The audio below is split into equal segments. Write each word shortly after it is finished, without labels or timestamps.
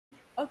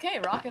Okay,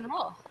 rock and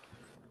roll.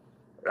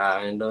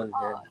 Rock and roll.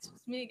 Oh, it's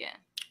just me again.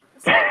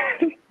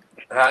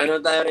 Rock and roll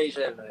tayo,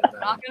 Rachel.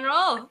 Rock and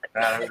roll.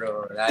 Rock and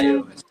roll.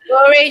 Ayos.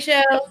 Go,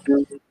 Rachel.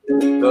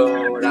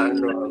 Go, rock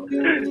and roll.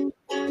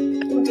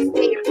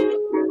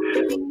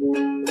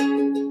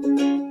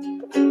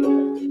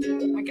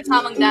 May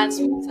kasamang dance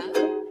moves, ha?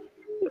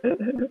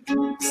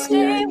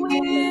 Stay with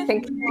me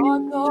or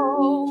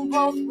go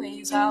both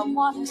ways. I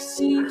wanna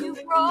see you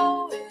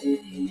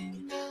growing.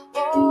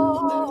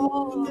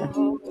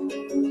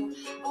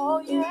 Oh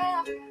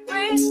yeah.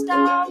 Race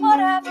down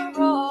whatever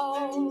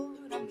road.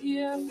 I'm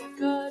here for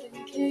good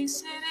in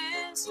case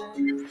it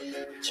isn't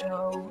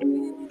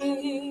Joey.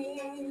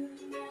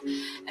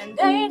 And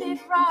ain't it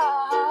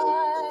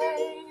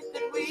right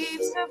that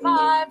we've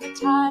survived the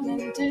time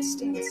and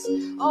distance,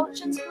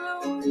 oceans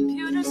blue,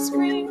 computer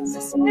screens,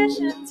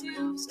 decisions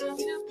used to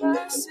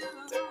pursue.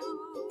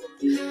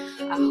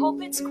 I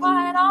hope it's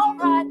quite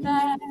alright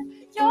that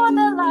you're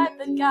the light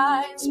that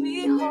guides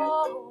me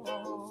home.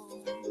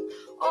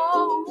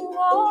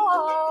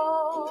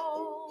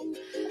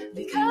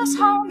 Because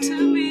home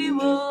to me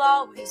will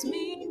always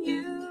mean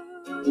you.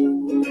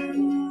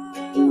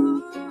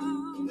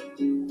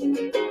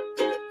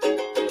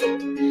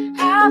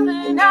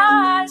 Haven't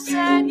I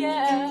said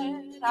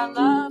yet? I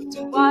love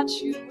to watch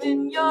you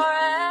in your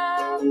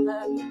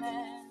element,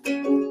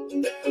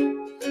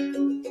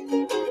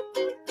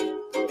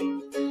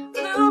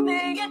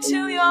 blooming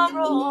into your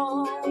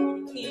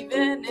own,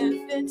 even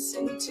if it's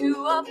into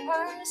a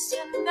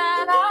person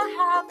that I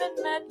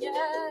haven't met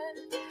yet.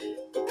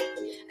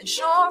 And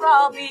sure,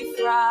 I'll be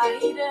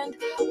frightened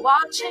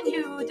watching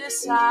you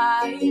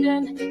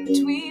deciding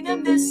between a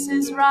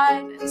Mrs.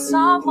 Right and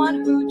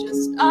someone who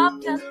just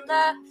upped and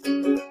left.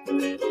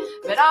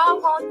 But I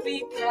won't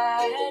be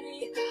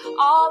petty.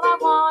 All I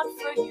want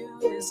for you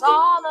is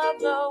all of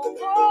the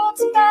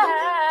world's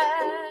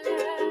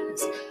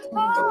best.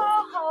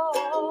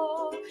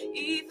 Oh,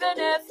 even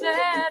if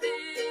that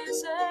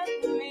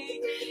isn't me.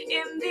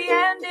 In the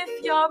end,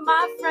 if you're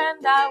my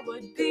friend, I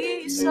would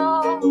be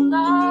so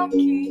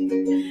lucky.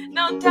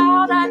 No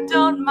doubt I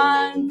don't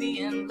mind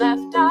being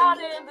left out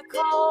in the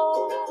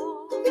cold.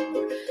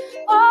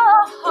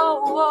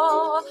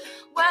 Oh,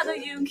 whether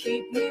you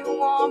keep me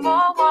warm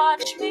or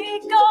watch me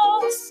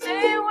go,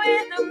 stay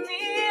with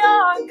me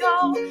or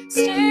go,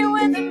 stay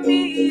with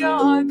me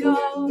or